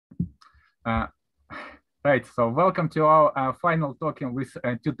Uh, right, so welcome to our final talking with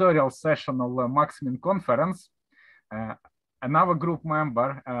tutorial session of MACSMIN conference. Another group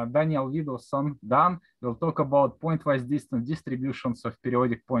member, Daniel Widdowson, Dan, will talk about pointwise distance distributions of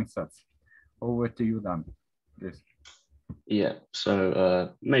periodic point sets. Over to you, Dan, please. Yeah,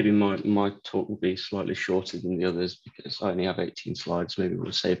 so maybe my talk will be slightly shorter than the others because I only have 18 slides. Maybe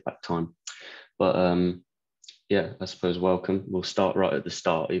we'll save back time. But yeah, I suppose welcome. We'll start right at the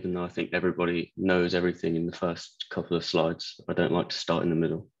start, even though I think everybody knows everything in the first couple of slides. I don't like to start in the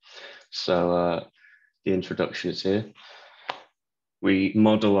middle. So the introduction is here. We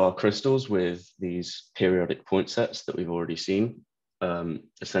model our crystals with these periodic point sets that we've already seen.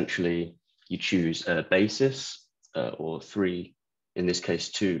 Essentially, you choose a basis or three, in this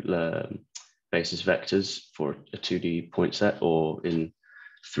case, two basis vectors for a 2D point set, or in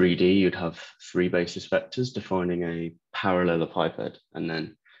 3D, you'd have three basis vectors defining a parallelepiped, and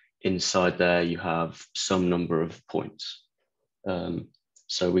then inside there you have some number of points.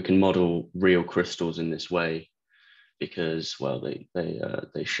 So we can model real crystals in this way because, well,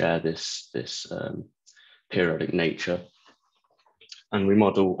 they share this periodic nature, and we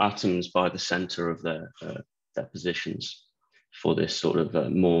model atoms by the center of their positions for this sort of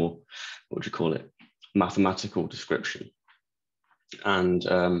more, what do you call it, mathematical description. And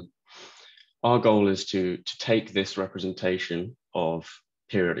our goal is to take this representation of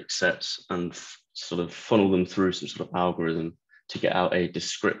periodic sets and sort of funnel them through some sort of algorithm to get out a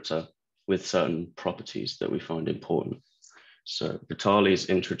descriptor with certain properties that we find important. So Vitaly's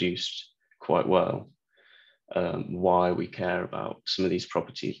introduced quite well why we care about some of these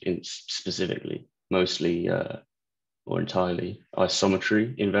properties specifically, mostly or entirely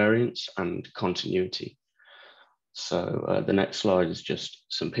isometry, invariance, and continuity. So the next slide is just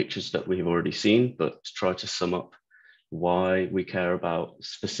some pictures that we've already seen, but to try to sum up why we care about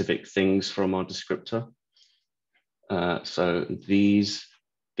specific things from our descriptor. So these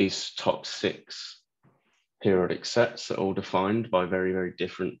top six periodic sets are all defined by very, very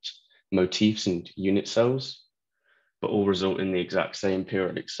different motifs and unit cells, but all result in the exact same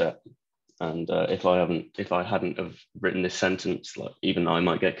periodic set. And if I hadn't have written this sentence, like even I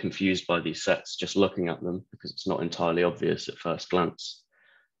might get confused by these sets just looking at them because it's not entirely obvious at first glance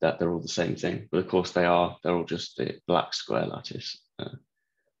that they're all the same thing. But of course they are. They're all just the black square lattice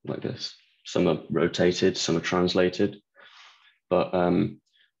like this. Some are rotated, some are translated. But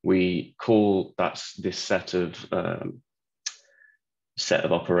we call this set of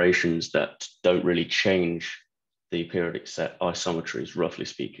operations that don't really change the periodic set isometries, roughly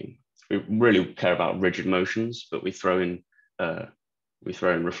speaking. We really care about rigid motions, but we throw in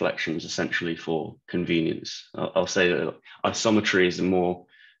reflections essentially for convenience. I'll say that isometry is a more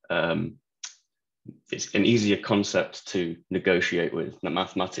it's an easier concept to negotiate with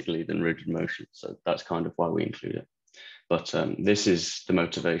mathematically than rigid motion, so that's kind of why we include it. But this is the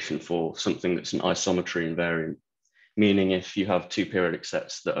motivation for something that's an isometry invariant, meaning if you have two periodic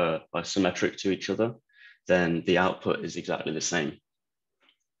sets that are isometric to each other, then the output is exactly the same.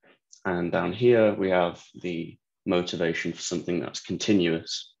 And down here, we have the motivation for something that's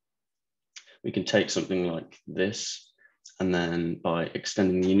continuous. We can take something like this, and then by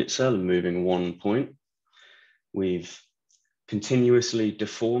extending the unit cell and moving 1 point, we've continuously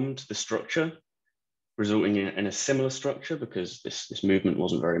deformed the structure, resulting in a similar structure because this movement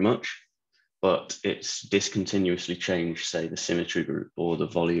wasn't very much, but it's discontinuously changed, say, the symmetry group or the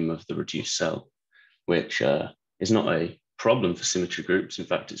volume of the reduced cell, which is not a problem for symmetry groups. In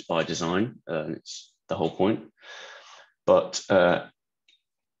fact, it's by design, and it's the whole point. But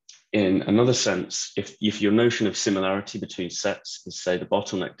in another sense, if your notion of similarity between sets is, say, the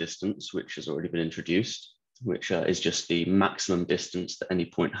bottleneck distance, which has already been introduced, which is just the maximum distance that any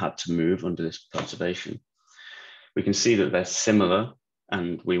point had to move under this perturbation, we can see that they're similar,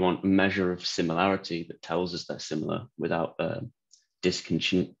 and we want a measure of similarity that tells us they're similar without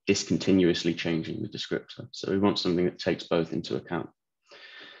discontinuously changing the descriptor. So we want something that takes both into account.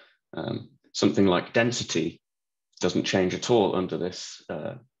 Something like density doesn't change at all under this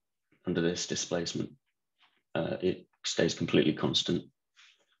displacement. It stays completely constant,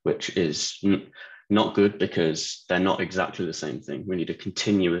 which is not good because they're not exactly the same thing. We need a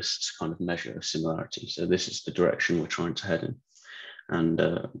continuous kind of measure of similarity. So this is the direction we're trying to head in. And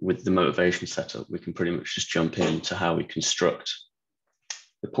with the motivation setup, we can pretty much just jump into how we construct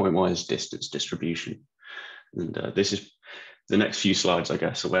the pointwise distance distribution. And this is the next few slides, I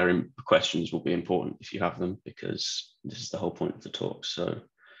guess, are where questions will be important if you have them, because this is the whole point of the talk. So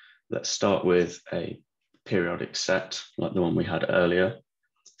let's start with a periodic set like the one we had earlier,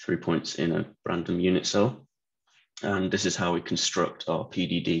 3 points in a random unit cell. And this is how we construct our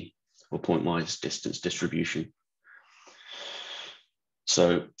PDD, or pointwise distance distribution.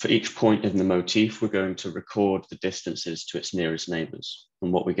 So for each point in the motif, we're going to record the distances to its nearest neighbors.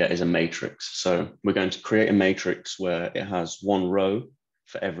 And what we get is a matrix. So we're going to create a matrix where it has one row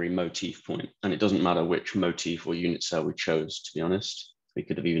for every motif point. And it doesn't matter which motif or unit cell we chose, to be honest. We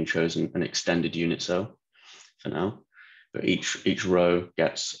could have even chosen an extended unit cell for now. But each row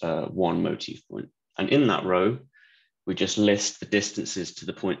gets one motif point. And in that row, we just list the distances to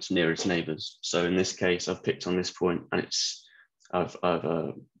the point's nearest neighbors. So in this case, I've picked on this point and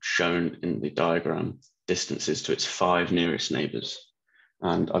I've shown in the diagram distances to its 5 nearest neighbors.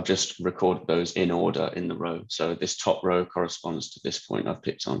 And I've just recorded those in order in the row. So this top row corresponds to this point I've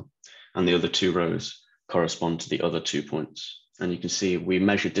picked on, and the other 2 rows correspond to the other 2 points. And you can see we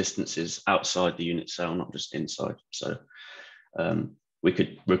measure distances outside the unit cell, not just inside. So we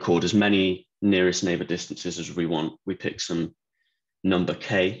could record as many nearest neighbor distances as we want. We pick some number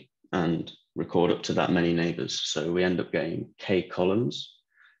K and record up to that many neighbors. So we end up getting K columns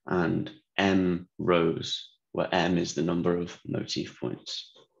and M rows, where M is the number of motif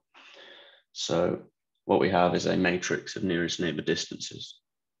points. So what we have is a matrix of nearest neighbor distances.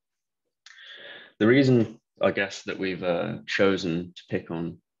 The reason, I guess, that we've chosen to pick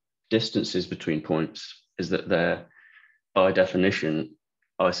on distances between points is that they're, by definition,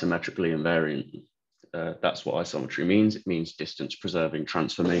 isometrically invariant. That's what isometry means. It means distance preserving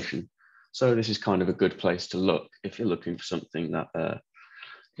transformation. So this is kind of a good place to look if you're looking for something that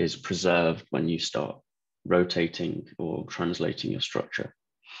is preserved when you start rotating or translating your structure.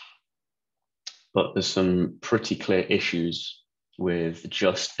 But there's some pretty clear issues with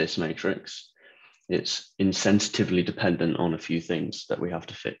just this matrix. It's insensitively dependent on a few things that we have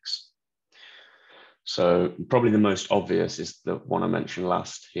to fix. So probably the most obvious is the one I mentioned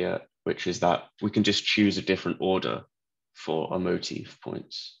last here, which is that we can just choose a different order for our motif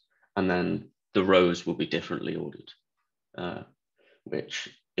points, and then the rows will be differently ordered, which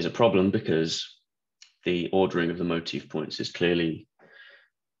is a problem because the ordering of the motif points is clearly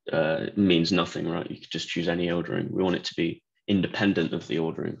means nothing, right? You could just choose any ordering. We want it to be independent of the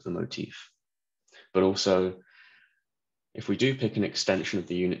ordering of the motif. But also, if we do pick an extension of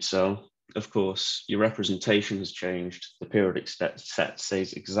the unit cell, of course, your representation has changed. The periodic set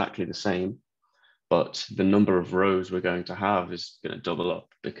stays exactly the same, but the number of rows we're going to have is going to double up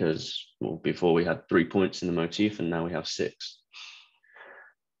because, well, before we had 3 points in the motif and now we have 6.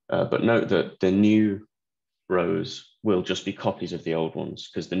 But note that the new rows will just be copies of the old ones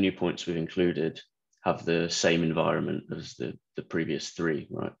because the new points we've included have the same environment as the previous 3,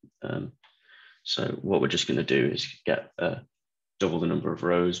 right? So what we're just going to do is get double the number of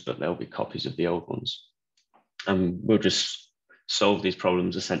rows, but they'll be copies of the old ones. And we'll just solve these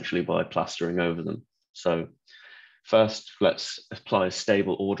problems essentially by plastering over them. So first, let's apply a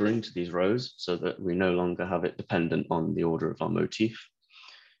stable ordering to these rows so that we no longer have it dependent on the order of our motif.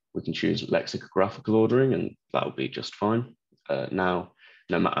 We can choose lexicographical ordering and that will be just fine. Now,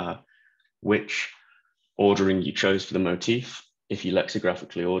 no matter which ordering you chose for the motif, if you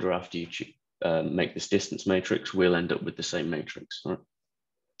lexigraphically order after you make this distance matrix, we'll end up with the same matrix. Right?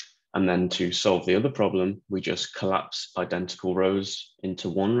 And then to solve the other problem, we just collapse identical rows into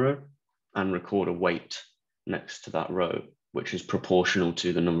one row and record a weight next to that row, which is proportional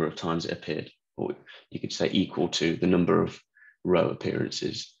to the number of times it appeared, or you could say equal to the number of row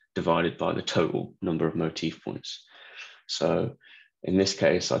appearances divided by the total number of motif points. So in this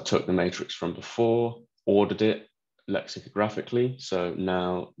case, I took the matrix from before, ordered it lexicographically. So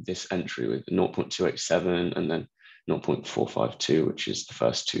now this entry with 0.287 and then 0.452, which is the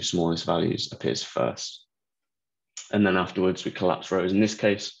first 2 smallest values, appears first. And then afterwards we collapse rows. In this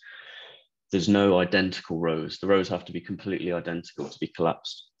case, there's no identical rows. The rows have to be completely identical to be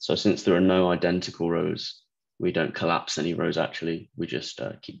collapsed. So since there are no identical rows, we don't collapse any rows actually. We just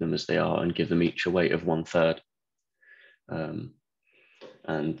keep them as they are and give them each a weight of 1/3.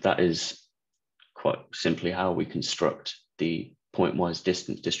 And that is quite simply how we construct the pointwise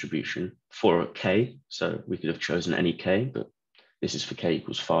distance distribution for a K. So we could have chosen any K, but this is for K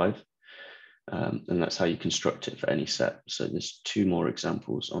equals 5. And that's how you construct it for any set. So there's 2 more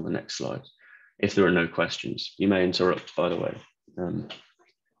examples on the next slide. If there are no questions, you may interrupt, by the way.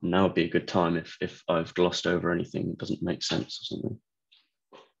 Now would be a good time if I've glossed over anything that doesn't make sense or something.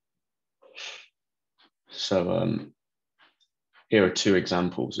 So here are 2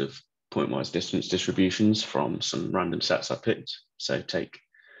 examples of pointwise distance distributions from some random sets I picked. So take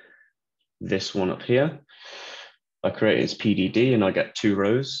this one up here. I create its PDD and I get 2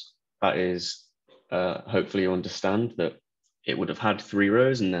 rows. That is, hopefully you understand that it would have had 3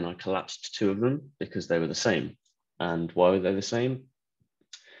 rows and then I collapsed 2 of them because they were the same. And why were they the same?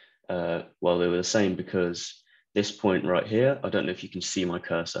 well, they were the same because this point right here, I don't know if you can see my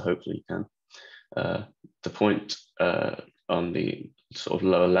cursor, hopefully you can. The point on the sort of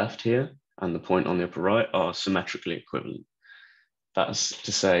lower left here and the point on the upper right are symmetrically equivalent. That's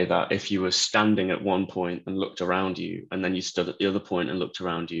to say that if you were standing at one point and looked around you, and then you stood at the other point and looked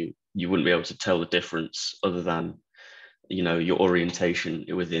around you, you wouldn't be able to tell the difference other than, you know, your orientation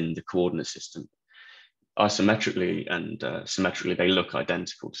within the coordinate system. Isometrically and symmetrically, they look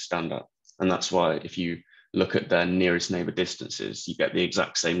identical to stand at. And that's why if you look at their nearest neighbor distances, you get the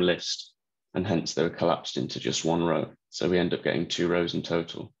exact same list, and hence they were collapsed into just one row. So we end up getting 2 rows in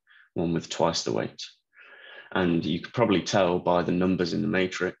total, one with twice the weight. And you could probably tell by the numbers in the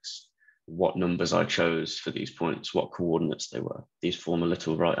matrix what numbers I chose for these points, what coordinates they were. These form a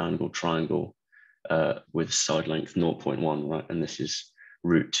little right angle triangle with side length 0.1, right? And this is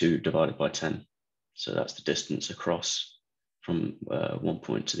 √2 divided by 10. So that's the distance across from one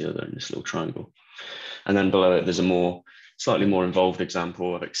point to the other in this little triangle. And then below it, there's a slightly more involved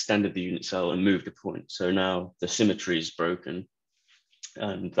example. I've extended the unit cell and moved a point. So now the symmetry is broken.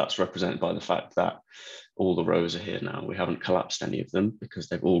 And that's represented by the fact that all the rows are here now. We haven't collapsed any of them because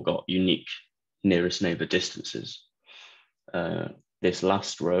they've all got unique nearest neighbor distances. This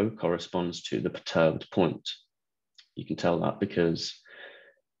last row corresponds to the perturbed point. You can tell that because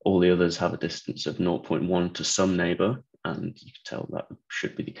all the others have a distance of 0.1 to some neighbor, and you can tell that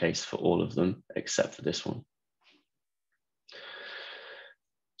should be the case for all of them except for this one.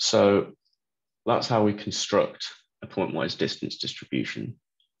 So that's how we construct a pointwise distance distribution.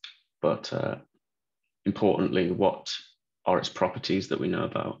 But importantly, what are its properties that we know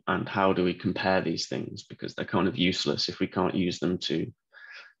about, and how do we compare these things? Because they're kind of useless if we can't use them to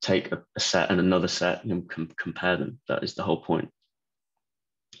take a set and another set and compare them. That is the whole point.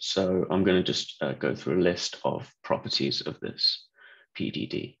 So I'm going to just go through a list of properties of this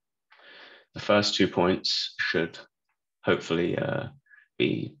PDD. The first 2 points should hopefully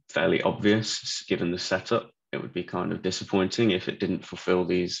be fairly obvious given the setup. It would be kind of disappointing if it didn't fulfill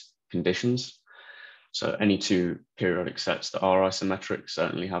these conditions. So any 2 periodic sets that are isometric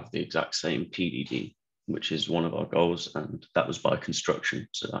certainly have the exact same PDD, which is one of our goals, and that was by construction,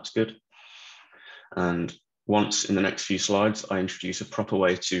 so that's good. And once in the next few slides, I introduce a proper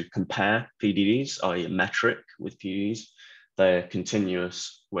way to compare PDDs, i.e. a metric with PDDs. They're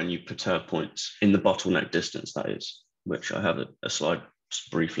continuous when you perturb points in the bottleneck distance, that is, which I have a slide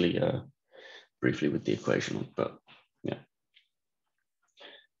briefly with the equation on, but yeah.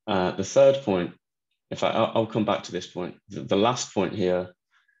 The third point, in fact, I'll come back to this point. The last point here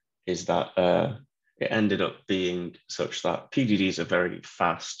is that it ended up being such that PDDs are very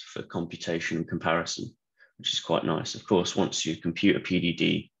fast for computation and comparison, which is quite nice. Of course, once you compute a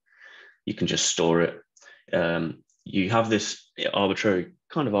PDD, you can just store it. You have this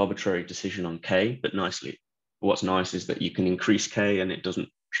kind of arbitrary decision on K, but nicely. What's nice is that you can increase K and it doesn't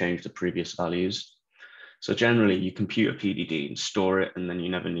change the previous values. So generally you compute a PDD and store it, and then you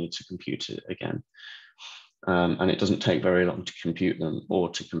never need to compute it again. And it doesn't take very long to compute them or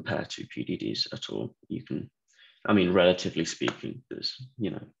to compare 2 PDDs at all. You can, I mean, relatively speaking, there's,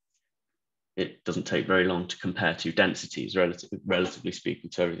 you know, it doesn't take very long to compare 2 densities, relatively speaking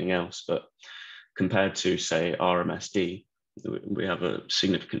to everything else. But compared to, say, RMSD, we have a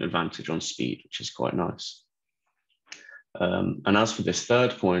significant advantage on speed, which is quite nice. And as for this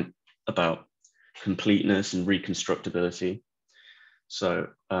third point about completeness and reconstructability, so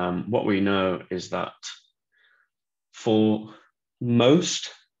what we know is that for most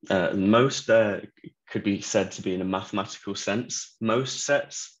could be said to be in a mathematical sense, most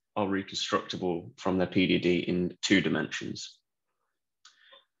sets are reconstructible from their PDD in 2 dimensions,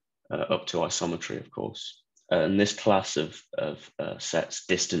 up to isometry, of course. And this class of sets,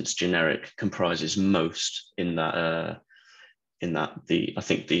 distance generic, comprises most in that I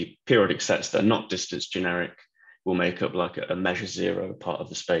think the periodic sets that are not distance generic will make up like a measure 0 part of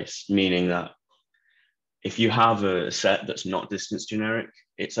the space, meaning that if you have a set that's not distance generic,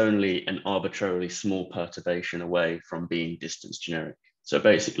 it's only an arbitrarily small perturbation away from being distance generic. So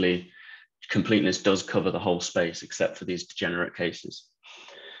basically, completeness does cover the whole space except for these degenerate cases.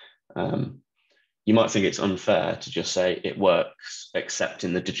 You might think it's unfair to just say it works except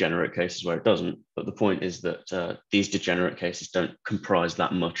in the degenerate cases where it doesn't, but the point is that these degenerate cases don't comprise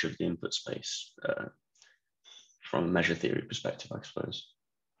that much of the input space from a measure theory perspective, I suppose.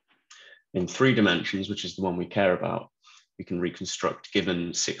 In 3 dimensions, which is the one we care about, we can reconstruct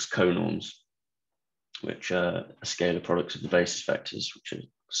given 6 conorms, which are scalar products of the basis vectors, which is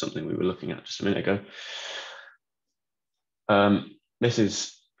something we were looking at just a minute ago. This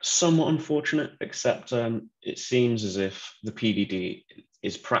is somewhat unfortunate, except it seems as if the PDD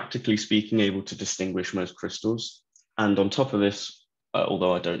is practically speaking able to distinguish most crystals. And on top of this,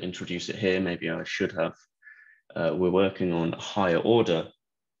 although I don't introduce it here, maybe I should have, we're working on higher order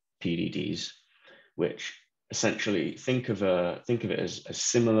PDDs, which essentially think of it as a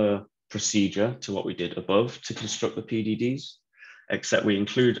similar procedure to what we did above to construct the PDDs, except we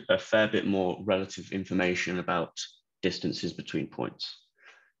include a fair bit more relative information about distances between points.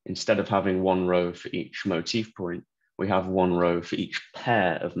 Instead of having one row for each motif point, we have one row for each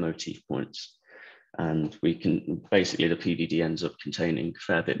pair of motif points. And we can, basically the PDD ends up containing a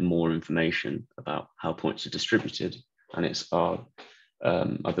fair bit more information about how points are distributed. And it's our,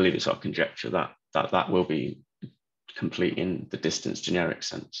 I believe it's our conjecture that will be complete in the distance generic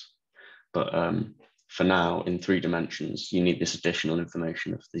sense. But for now, in 3 dimensions, you need this additional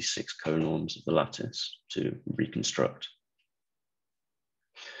information of these 6 conorms of the lattice to reconstruct.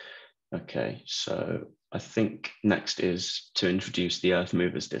 Okay, so I think next is to introduce the Earth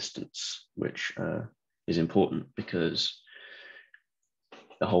mover's distance, which is important because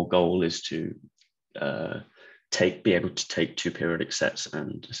the whole goal is to be able to take 2 periodic sets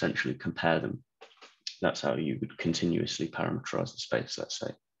and essentially compare them. That's how you would continuously parameterize the space, let's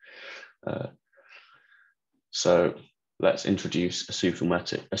say. So let's introduce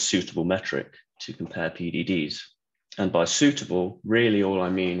a suitable metric to compare PDDs. And by suitable, really all I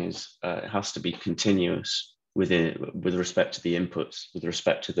mean is it has to be continuous with respect to the inputs, with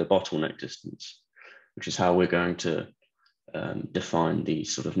respect to the bottleneck distance, which is how we're going to define the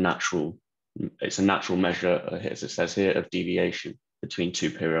sort of natural, it's a natural measure, as it says here, of deviation between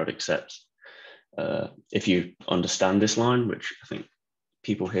 2 periodic sets. If you understand this line, which I think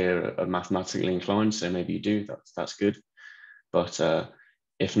people here are mathematically inclined, so maybe you do, that's good. But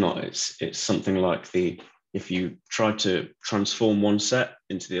if not, it's something like if you try to transform one set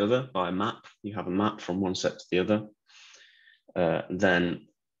into the other by a map, you have a map from one set to the other, then,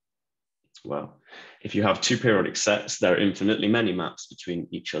 well, if you have 2 periodic sets, there are infinitely many maps between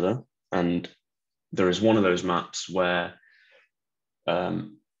each other. And there is one of those maps where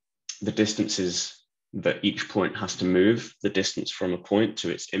the distances that each point has to move, the distance from a point to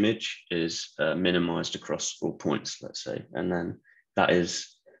its image is minimized across all points, let's say. And then that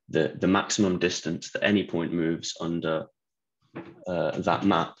is the maximum distance that any point moves under that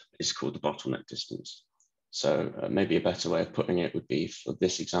map is called the bottleneck distance. So maybe a better way of putting it would be, for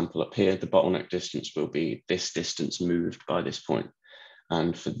this example up here, the bottleneck distance will be this distance moved by this point.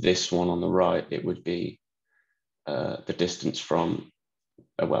 And for this one on the right, it would be the distance from,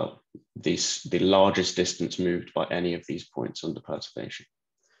 the largest distance moved by any of these points under perturbation.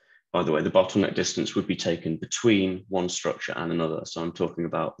 By the way, the bottleneck distance would be taken between one structure and another. So I'm talking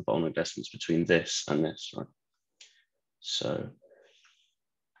about the bottleneck distance between this and this, right? So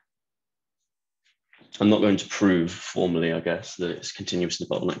I'm not going to prove formally, I guess, that it's continuous in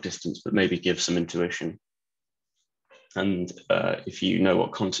the bottleneck distance, but maybe give some intuition. And if you know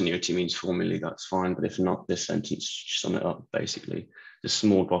what continuity means formally, that's fine. But if not, this sentence should sum it up. Basically, the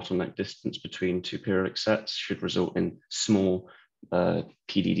small bottleneck distance between 2 periodic sets should result in small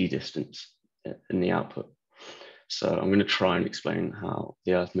PDD distance in the output. So I'm going to try and explain how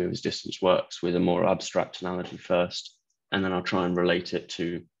the Earth mover's distance works with a more abstract analogy first, and then I'll try and relate it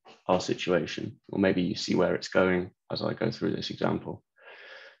to our situation, or maybe you see where it's going as I go through this example.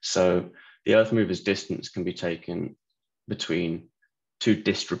 So the Earth mover's distance can be taken between 2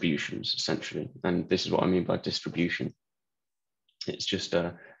 distributions, essentially. And this is what I mean by distribution. It's just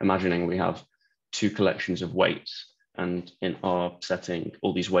imagining we have 2 collections of weights, and in our setting,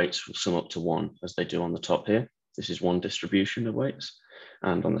 all these weights will sum up to 1, as they do on the top here. This is one distribution of weights,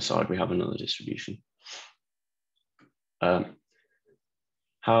 and on the side, we have another distribution.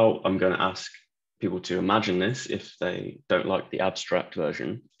 How I'm going to ask people to imagine this, if they don't like the abstract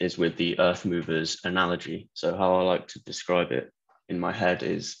version, is with the Earth mover's analogy. So how I like to describe it in my head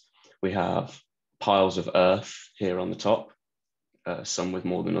is we have piles of earth here on the top, some with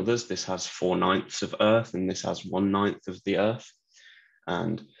more than others. This has 4/9 of earth, and this has 1/9 of the earth.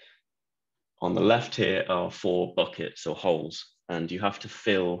 And on the left here are 4 buckets or holes, and you have to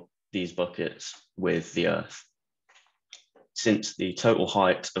fill these buckets with the earth. Since the total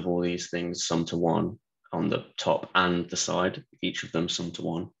height of all these things sum to 1 on the top and the side, each of them sum to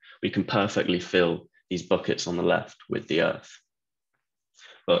 1, we can perfectly fill these buckets on the left with the earth.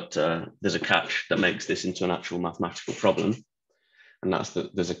 But there's a catch that makes this into an actual mathematical problem, and that's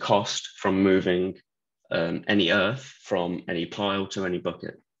that there's a cost from moving any earth from any pile to any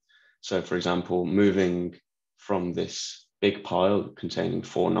bucket. So for example, moving from this big pile containing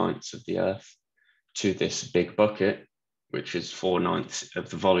 4/9 of the earth to this big bucket, which is 4/9 of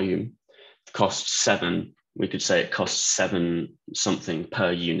the volume, costs 7 we could say it costs 7 something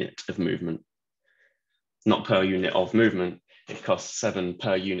per unit of movement. Not per unit of movement, it costs 7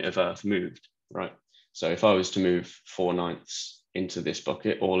 per unit of earth moved, right? So if I was to move 4/9 into this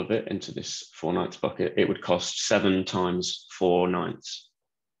bucket, all of it into this 4/9 bucket, it would cost 7 times 4/9.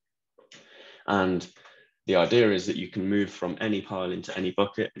 And the idea is that you can move from any pile into any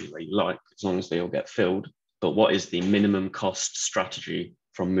bucket any way you like, as long as they all get filled. But what is the minimum cost strategy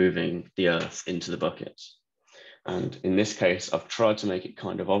from moving the earth into the buckets? And in this case, I've tried to make it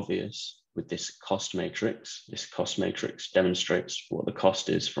kind of obvious with this cost matrix. This cost matrix demonstrates what the cost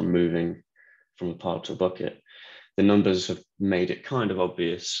is from moving from a pile to a bucket. The numbers have made it kind of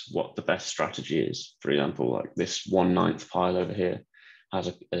obvious what the best strategy is. For example, like this 1/9 pile over here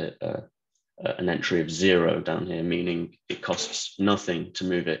has an entry of 0 down here, meaning it costs nothing to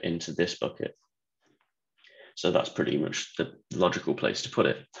move it into this bucket. So that's pretty much the logical place to put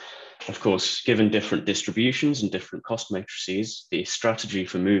it. Of course, given different distributions and different cost matrices, the strategy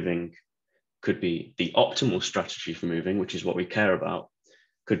for moving could be the optimal strategy for moving, which is what we care about,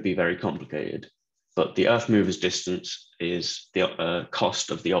 could be very complicated. But the earth mover's distance is the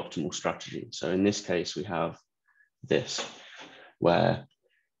cost of the optimal strategy. So in this case, we have this, where,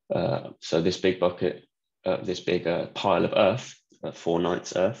 so this big bucket, this big pile of earth,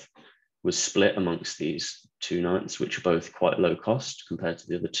 4/9 earth, was split amongst these 2/9, which are both quite low cost compared to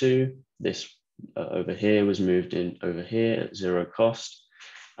the other two. This over here was moved in over here at 0 cost.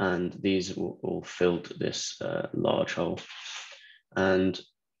 And these all filled this large hole. And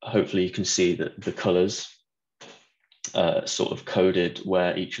hopefully you can see that the colors sort of coded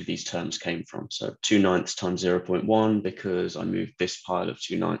where each of these terms came from. So 2/9 times 0.1, because I moved this pile of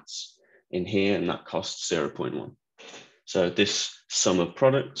 2/9 in here, and that costs 0.1. So this sum of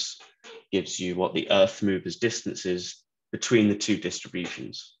products gives you what the earth mover's distance is between the two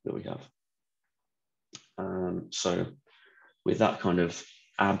distributions that we have. So with that kind of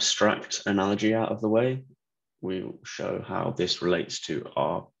abstract analogy out of the way, we'll show how this relates to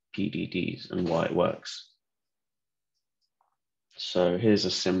our PDDs and why it works. So here's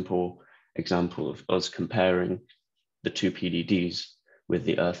a simple example of us comparing the two PDDs with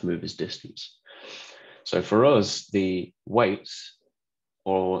the earth mover's distance. So for us, the weights,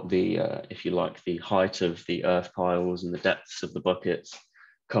 or the, if you like, the height of the earth piles and the depths of the buckets,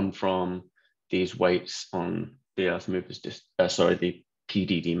 come from these weights on the earth mover's the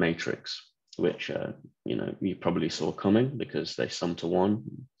PDD matrix, which you probably saw coming because they sum to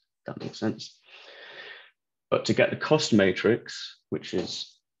 1. That makes sense. But to get the cost matrix, which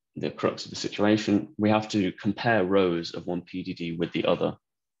is the crux of the situation, we have to compare rows of one PDD with the other.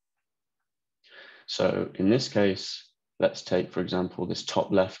 So in this case, let's take, for example, this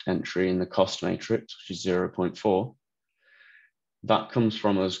top left entry in the cost matrix, which is 0.4. That comes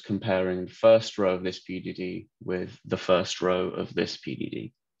from us comparing the first row of this PDD with the first row of this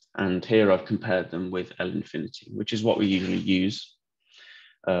PDD. And here I've compared them with L infinity, which is what we usually use.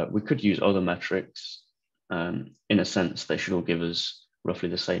 We could use other metrics. In a sense, they should all give us roughly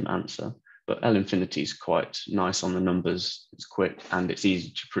the same answer. But L infinity is quite nice on the numbers. It's quick and it's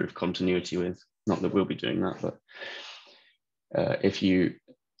easy to prove continuity with. Not that we'll be doing that, but if you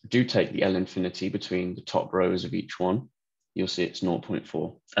do take the L infinity between the top rows of each one, you'll see it's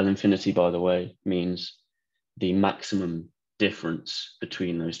 0.4. L infinity, by the way, means the maximum difference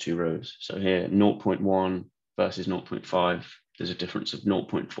between those two rows. So here, 0.1 versus 0.5, there's a difference of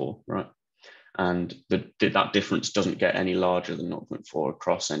 0.4, right? And that difference doesn't get any larger than 0.4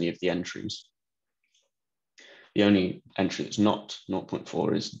 across any of the entries. The only entry that's not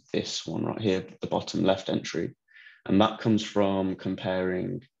 0.4 is this one right here, the bottom left entry. And that comes from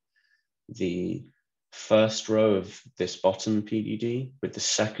comparing the first row of this bottom PDD with the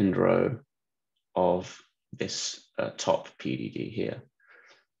second row of this top PDD here.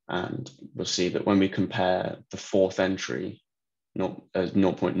 And we'll see that when we compare the fourth entry,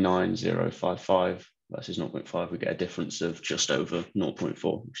 0.9055 versus 0.5, we get a difference of just over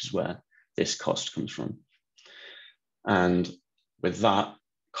 0.4, which is where this cost comes from. And with that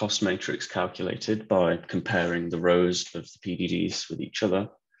cost matrix calculated by comparing the rows of the PDDs with each other,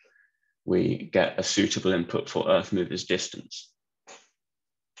 we get a suitable input for earth mover's distance.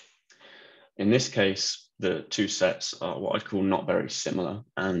 In this case, the two sets are what I'd call not very similar,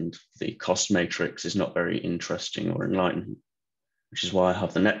 and the cost matrix is not very interesting or enlightening, which is why I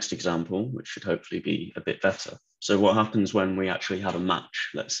have the next example, which should hopefully be a bit better. So what happens when we actually have a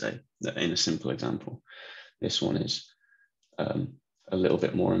match, let's say, in a simple example? This one is a little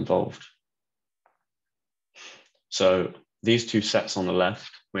bit more involved. So these two sets on the left,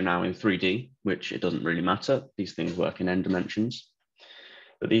 we're now in 3D, which it doesn't really matter. These things work in n dimensions.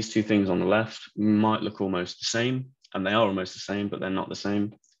 But these two things on the left might look almost the same, and they are almost the same, but they're not the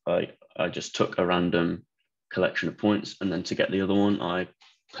same. I just took a random collection of points, and then to get the other one, I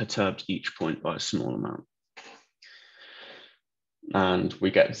perturbed each point by a small amount. And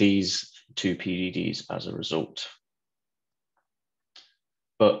we get these two PDDs as a result.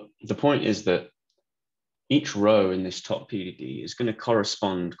 But the point is that each row in this top PDD is going to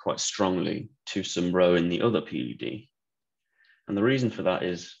correspond quite strongly to some row in the other PDD. And the reason for that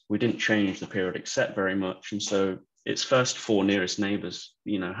is we didn't change the periodic set very much. And so its first four nearest neighbors,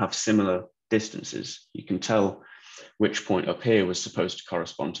 have similar distances. You can tell which point up here was supposed to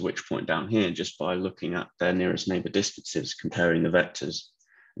correspond to which point down here just by looking at their nearest neighbor distances, comparing the vectors,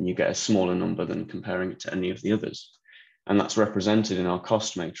 and you get a smaller number than comparing it to any of the others. And that's represented in our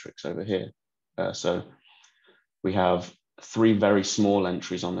cost matrix over here. So we have three very small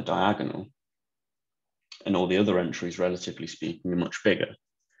entries on the diagonal, and all the other entries, relatively speaking, are much bigger.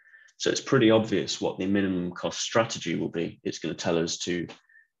 So it's pretty obvious what the minimum cost strategy will be. It's going to tell us to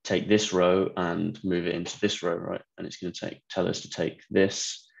take this row and move it into this row, right? And it's going to tell us to take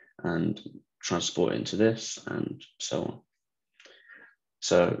this and transport it into this, and so on.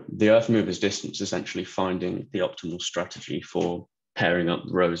 So the Earth mover's distance is essentially finding the optimal strategy for pairing up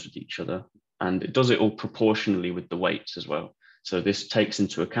rows with each other. And it does it all proportionally with the weights as well. So this takes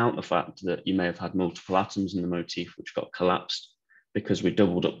into account the fact that you may have had multiple atoms in the motif which got collapsed because we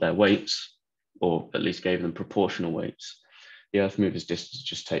doubled up their weights, or at least gave them proportional weights. The Earth mover's distance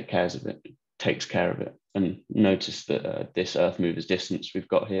just takes care of it. And notice that this Earth mover's distance we've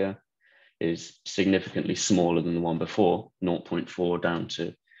got here is significantly smaller than the one before, 0.4 down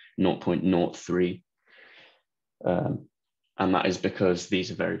to 0.03. And that is because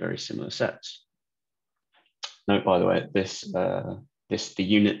these are very, very similar sets. Note, by the way, the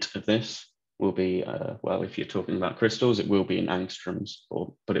unit of this will be, well, if you're talking about crystals, it will be in angstroms,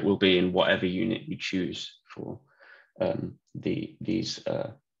 but it will be in whatever unit you choose for these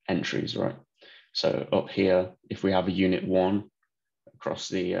entries, right? So up here, if we have a unit 1 across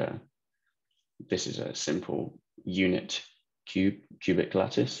the, this is a simple unit cubic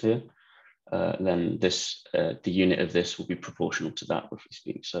lattice here, then this, the unit of this will be proportional to that, roughly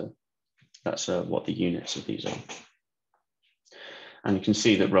speaking. So that's what the units of these are. And you can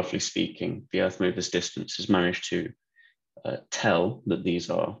see that, roughly speaking, the Earth mover's distance has managed to tell that these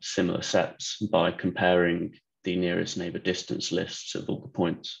are similar sets by comparing the nearest neighbor distance lists of all the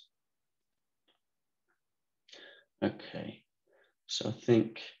points. Okay, so I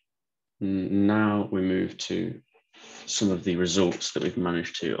think now we move to some of the results that we've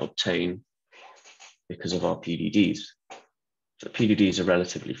managed to obtain because of our PDDs. So PDDs are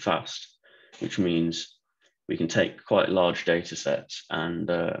relatively fast, which means we can take quite large data sets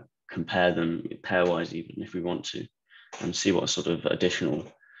and compare them pairwise even if we want to, and see what sort of additional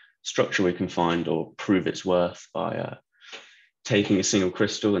structure we can find or prove its worth by taking a single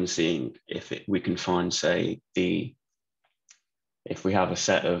crystal and seeing if we can find, say, if we have a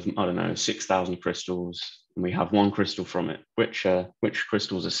set of, I don't know, 6,000 crystals and we have one crystal from it, which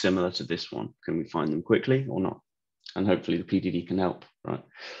crystals are similar to this one? Can we find them quickly or not? And hopefully the PDD can help, right?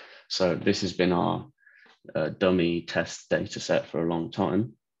 So this has been our dummy test data set for a long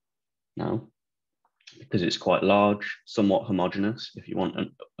time now, because it's quite large, somewhat homogeneous. If you want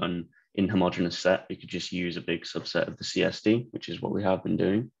an inhomogeneous set, you could just use a big subset of the CSD, which is what we have been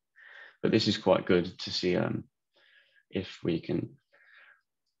doing. But this is quite good to see if we can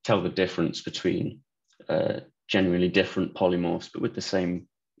tell the difference between genuinely different polymorphs, but with the same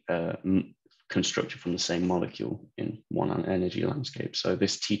constructed from the same molecule in one energy landscape. So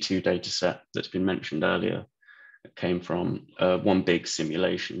this T2 data set that's been mentioned earlier came from one big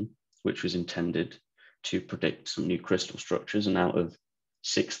simulation, which was intended to predict some new crystal structures. And out of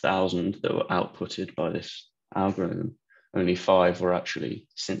 6,000 that were outputted by this algorithm, only 5 were actually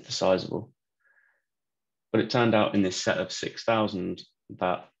synthesizable. But it turned out in this set of 6,000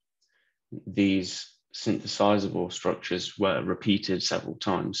 that these synthesizable structures were repeated several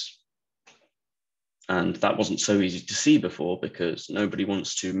times. And that wasn't so easy to see before because nobody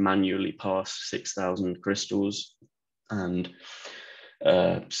wants to manually pass 6,000 crystals, and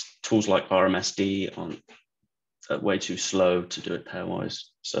tools like RMSD are way too slow to do it pairwise.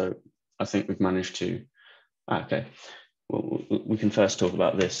 So I think we've managed to, okay, well, we can first talk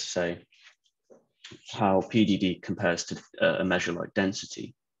about this, say, how PDD compares to a measure like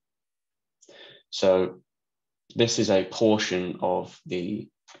density. So this is a portion of the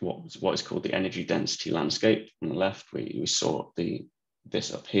what is called the energy density landscape. On the left, we saw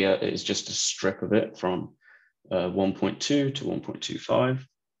this up here. It is just a strip of it from 1.2 to 1.25.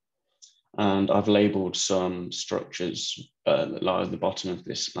 And I've labeled some structures that lie at the bottom of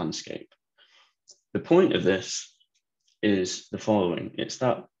this landscape. The point of this is the following. It's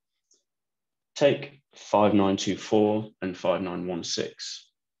that take 5924 and 5916.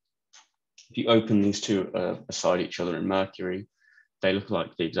 If you open these two beside each other in Mercury, they look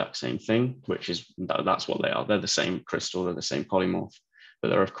like the exact same thing, which is that's what they are. They're the same crystal, they're the same polymorph, but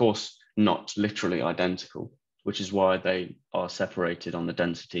they're of course not literally identical, which is why they are separated on the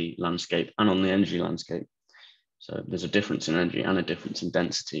density landscape and on the energy landscape. So there's a difference in energy and a difference in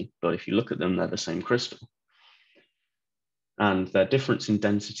density, but if you look at them, they're the same crystal. And their difference in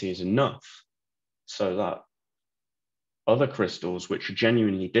density is enough so that other crystals, which are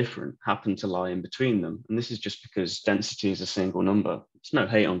genuinely different, happen to lie in between them. And this is just because density is a single number. It's no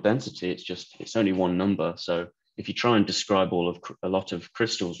hate on density, it's only one number. So if you try and describe a lot of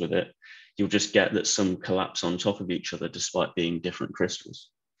crystals with it, you'll just get that some collapse on top of each other despite being different crystals.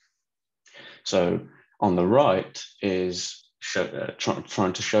 So on the right is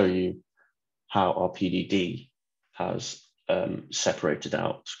trying to show you how our PDD has separated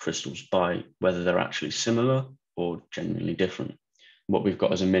out crystals by whether they're actually similar or genuinely different. What we've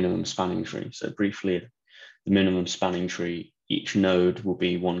got is a minimum spanning tree. So briefly, the minimum spanning tree, each node will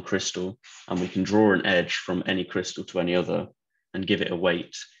be one crystal, and we can draw an edge from any crystal to any other and give it a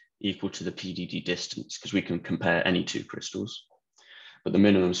weight equal to the PDD distance, because we can compare any two crystals. But the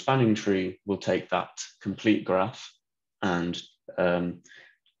minimum spanning tree will take that complete graph and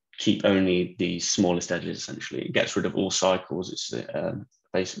keep only the smallest edges, essentially. It gets rid of all cycles. It's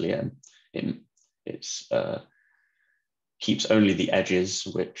basically, keeps only the edges,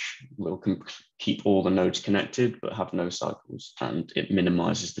 which will keep all the nodes connected, but have no cycles. And it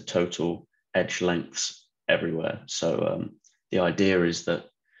minimizes the total edge lengths everywhere. So the idea is that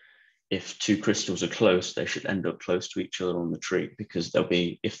if two crystals are close, they should end up close to each other on the tree, because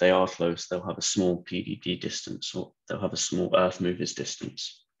if they are close, they'll have a small PDD distance, or they'll have a small Earth movers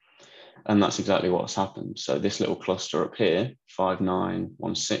distance. And that's exactly what's happened. So this little cluster up here,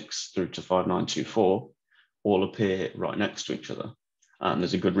 5916 through to 5924, all appear right next to each other. And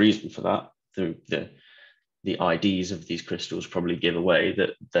there's a good reason for that. The IDs of these crystals probably give away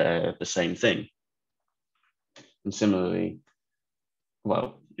that they're the same thing. And similarly,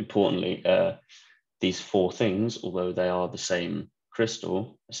 well, importantly, these four things, although they are the same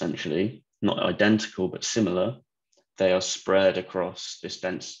crystal, essentially, not identical, but similar, they are spread across this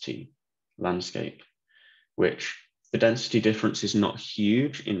density landscape, which the density difference is not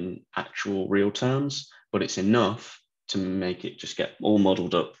huge in actual real terms, but it's enough to make it just get all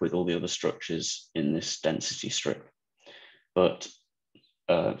muddled up with all the other structures in this density strip. But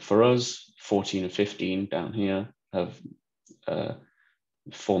for us, 14 and 15 down here have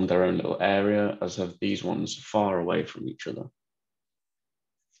formed their own little area, as have these ones far away from each other.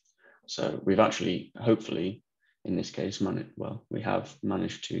 So we've actually, hopefully, in this case, we have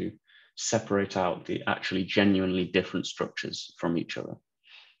managed to separate out the actually genuinely different structures from each other.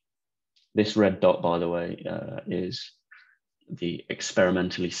 This red dot, by the way, is the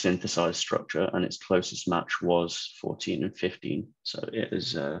experimentally synthesized structure, and its closest match was 14 and 15. So it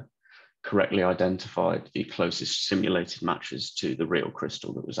has correctly identified the closest simulated matches to the real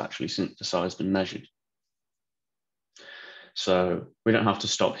crystal that was actually synthesized and measured. So we don't have to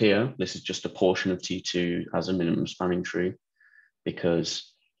stop here. This is just a portion of T2 as a minimum spanning tree,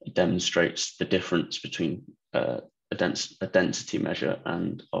 because it demonstrates the difference between a density measure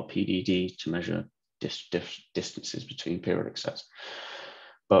and our PDD to measure distances between periodic sets.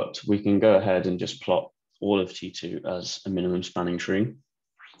 But we can go ahead and just plot all of T2 as a minimum spanning tree.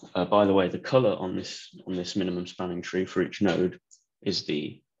 By the way, the color on this minimum spanning tree for each node is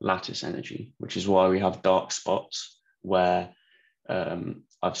the lattice energy, which is why we have dark spots where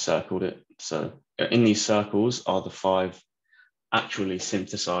I've circled it. So in these circles are the 5 actually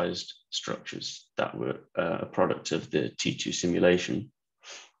synthesized structures that were a product of the T2 simulation.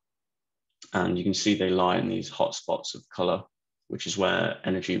 And you can see they lie in these hot spots of color, which is where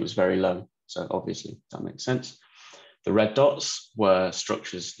energy was very low. So obviously that makes sense. The red dots were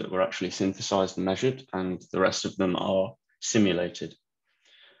structures that were actually synthesized and measured, and the rest of them are simulated.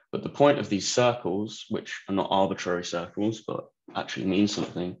 But the point of these circles, which are not arbitrary circles, but actually mean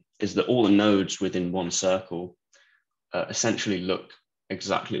something, is that all the nodes within one circle essentially look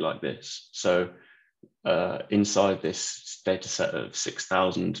exactly like this. So inside this data set of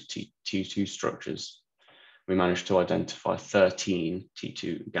 6,000 T2 structures, we managed to identify 13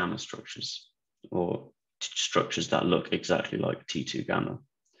 T2 gamma structures, or structures that look exactly like T2 gamma,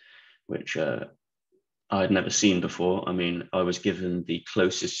 which I had never seen before. I mean, I was given the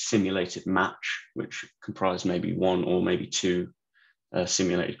closest simulated match, which comprised maybe 1 or maybe 2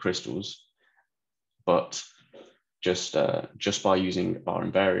 simulated crystals. but just by using our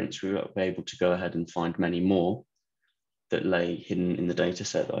invariants, we were able to go ahead and find many more that lay hidden in the data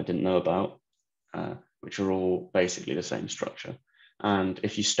set that I didn't know about, which are all basically the same structure. And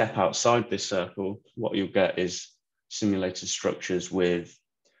if you step outside this circle, what you'll get is simulated structures with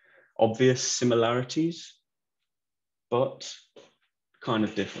obvious similarities, but kind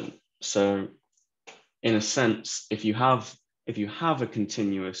of different. So in a sense, if you have a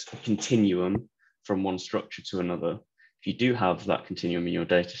continuum from one structure to another, if you do have that continuum in your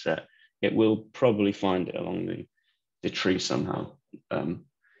data set, it will probably find it along the tree somehow.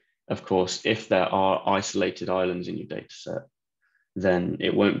 Of course, if there are isolated islands in your data set, then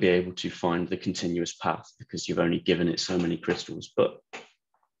it won't be able to find the continuous path because you've only given it so many crystals, but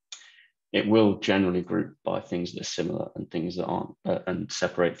it will generally group by things that are similar and things that aren't, and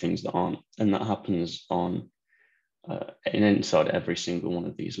separate things that aren't. And that happens on inside every single one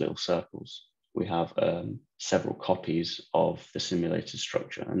of these little circles. We have several copies of the simulated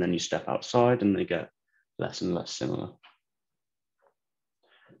structure, and then you step outside and they get less and less similar.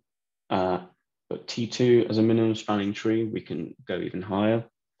 But T2 as a minimum spanning tree, we can go even higher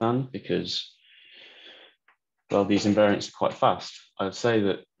than, because, well, these invariants are quite fast. I would say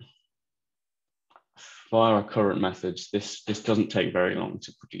that via our current methods, this doesn't take very long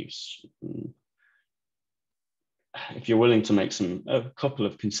to produce. If you're willing to make a couple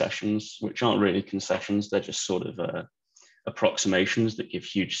of concessions, which aren't really concessions, they're just sort of approximations that give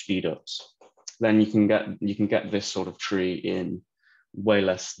huge speed ups, then you can get this sort of tree in way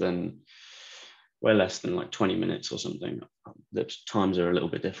less than like 20 minutes or something. The times are a little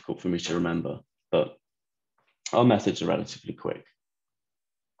bit difficult for me to remember, but our methods are relatively quick.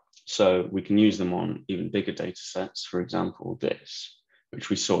 So we can use them on even bigger data sets, for example, this, which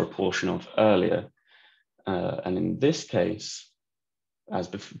we saw a portion of earlier. And in this case, as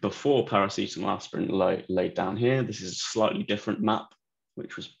before paracetamol aspirin laid down here, this is a slightly different map,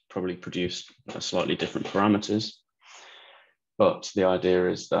 which was probably produced by slightly different parameters. But the idea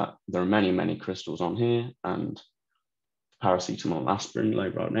is that there are many, many crystals on here, and paracetamol and aspirin lay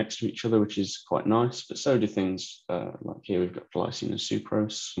right next to each other, which is quite nice. But so do things like here, we've got glycine and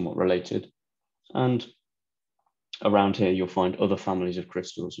sucrose, somewhat related. And around here, you'll find other families of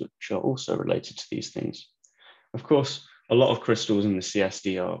crystals which are also related to these things. Of course, a lot of crystals in the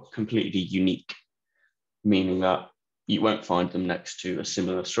CSD are completely unique, meaning that you won't find them next to a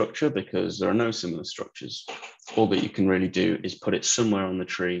similar structure because there are no similar structures. All that you can really do is put it somewhere on the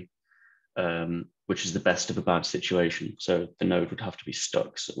tree, which is the best of a bad situation. So the node would have to be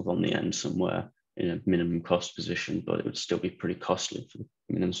stuck sort of on the end somewhere in a minimum cost position, but it would still be pretty costly for the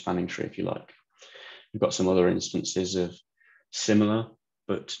minimum spanning tree if you like. We've got some other instances of similar,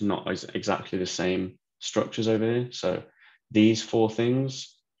 but not exactly the same structures over here. So these four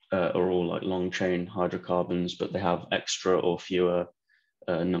things are all like long chain hydrocarbons, but they have extra or fewer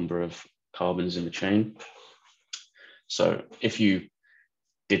number of carbons in the chain. So if you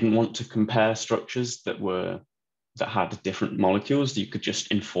didn't want to compare structures that had different molecules, you could just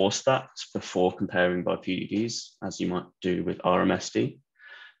enforce that before comparing by PDDs, as you might do with RMSD.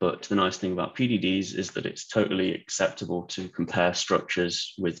 But the nice thing about PDDs is that it's totally acceptable to compare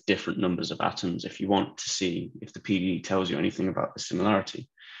structures with different numbers of atoms if you want to see if the PDD tells you anything about the similarity.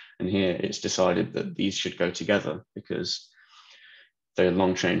 And here it's decided that these should go together because the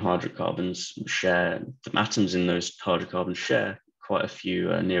long chain hydrocarbons share, the atoms in those hydrocarbons share quite a few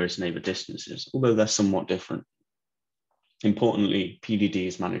nearest neighbor distances, although they're somewhat different. Importantly,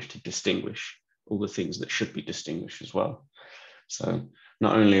 PDDs managed to distinguish all the things that should be distinguished as well. So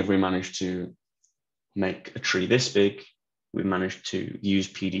not only have we managed to make a tree this big, we managed to use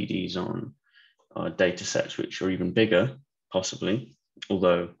PDDs on data sets which are even bigger, possibly,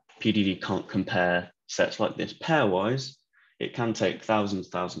 although PDD can't compare sets like this pairwise. It can take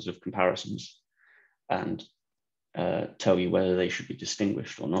thousands of comparisons and tell you whether they should be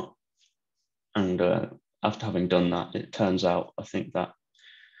distinguished or not. And after having done that, it turns out, I think, that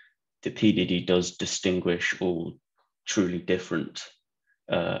the PDD does distinguish all truly different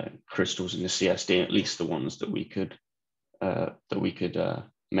crystals in the CSD, at least the ones that we could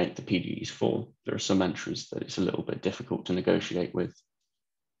make the PDDs for. There are some entries that it's a little bit difficult to negotiate with.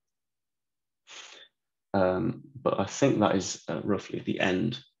 But I think that is roughly the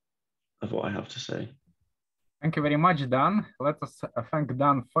end of what I have to say. Thank you very much, Dan. Let us thank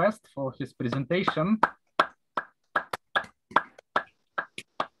Dan first for his presentation.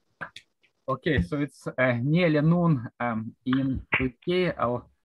 Okay, so it's nearly noon in UK. I'll